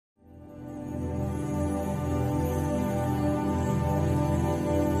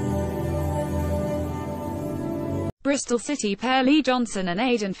Bristol City pair Lee Johnson and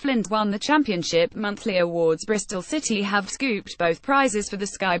Aden Flint won the championship monthly awards. Bristol City have scooped both prizes for the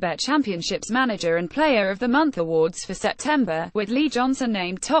Sky Bet Championship's Manager and Player of the Month awards for September, with Lee Johnson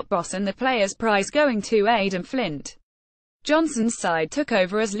named top boss and the Players' Prize going to Aden Flint. Johnson's side took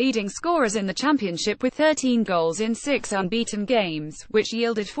over as leading scorers in the championship with 13 goals in 6 unbeaten games, which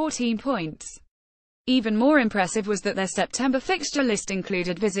yielded 14 points. Even more impressive was that their September fixture list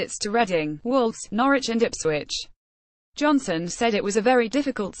included visits to Reading, Wolves, Norwich and Ipswich. Johnson said it was a very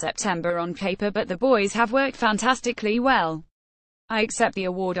difficult September on paper, but the boys have worked fantastically well. I accept the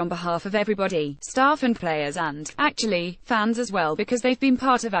award on behalf of everybody, staff and players and, actually, fans as well, because they've been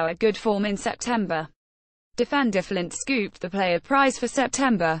part of our good form in September. Defender Flint scooped the player prize for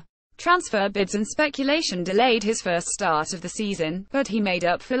September. Transfer bids and speculation delayed his first start of the season, but he made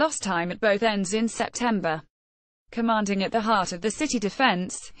up for lost time at both ends in September. Commanding at the heart of the City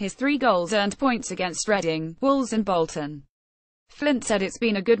defence, his 3 goals earned points against Reading, Wolves and Bolton. Flint said, "It's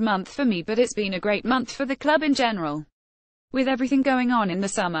been a good month for me, but it's been a great month for the club in general. With everything going on in the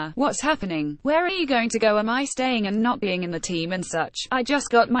summer, what's happening, where are you going to go, am I staying and not being in the team and such, I just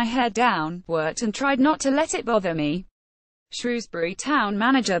got my head down, worked and tried not to let it bother me." Shrewsbury Town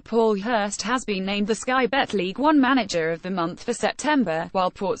manager Paul Hurst has been named the Sky Bet League One Manager of the Month for September, while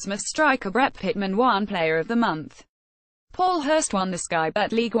Portsmouth striker Brett Pitman won Player of the Month. Paul Hurst won the Sky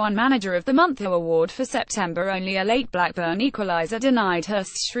Bet League One Manager of the Month award for September. Only a late Blackburn equaliser denied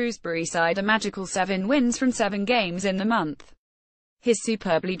Hurst's Shrewsbury side a magical 7 wins from 7 games in the month. His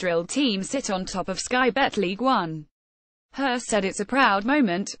superbly drilled team sit on top of Sky Bet League One. Hurst said, "It's a proud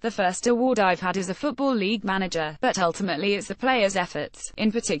moment, the first award I've had as a Football League manager, but ultimately it's the players' efforts,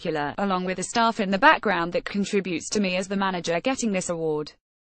 in particular, along with the staff in the background that contributes to me as the manager getting this award."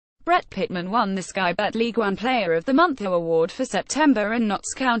 Brett Pitman won the Sky Bet League One Player of the Month award for September, and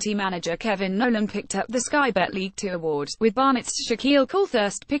Notts County manager Kevin Nolan picked up the Sky Bet League Two award, with Barnet's Shaquille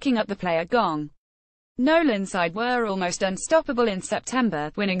Coulthurst picking up the player gong. Nolan's side were almost unstoppable in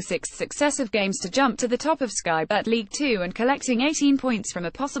September, winning 6 successive games to jump to the top of Sky Bet League Two and collecting 18 points from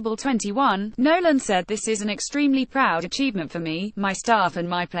a possible 21. Nolan said, "This is an extremely proud achievement for me, my staff and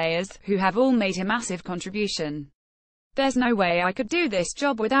my players, who have all made a massive contribution. There's no way I could do this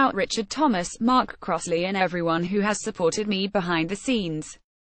job without Richard Thomas, Mark Crossley and everyone who has supported me behind the scenes.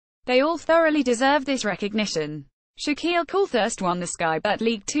 They all thoroughly deserve this recognition." Shaquille Coulthurst won the Sky Bet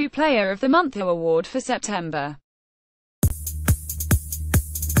League Two Player of the Month award for September.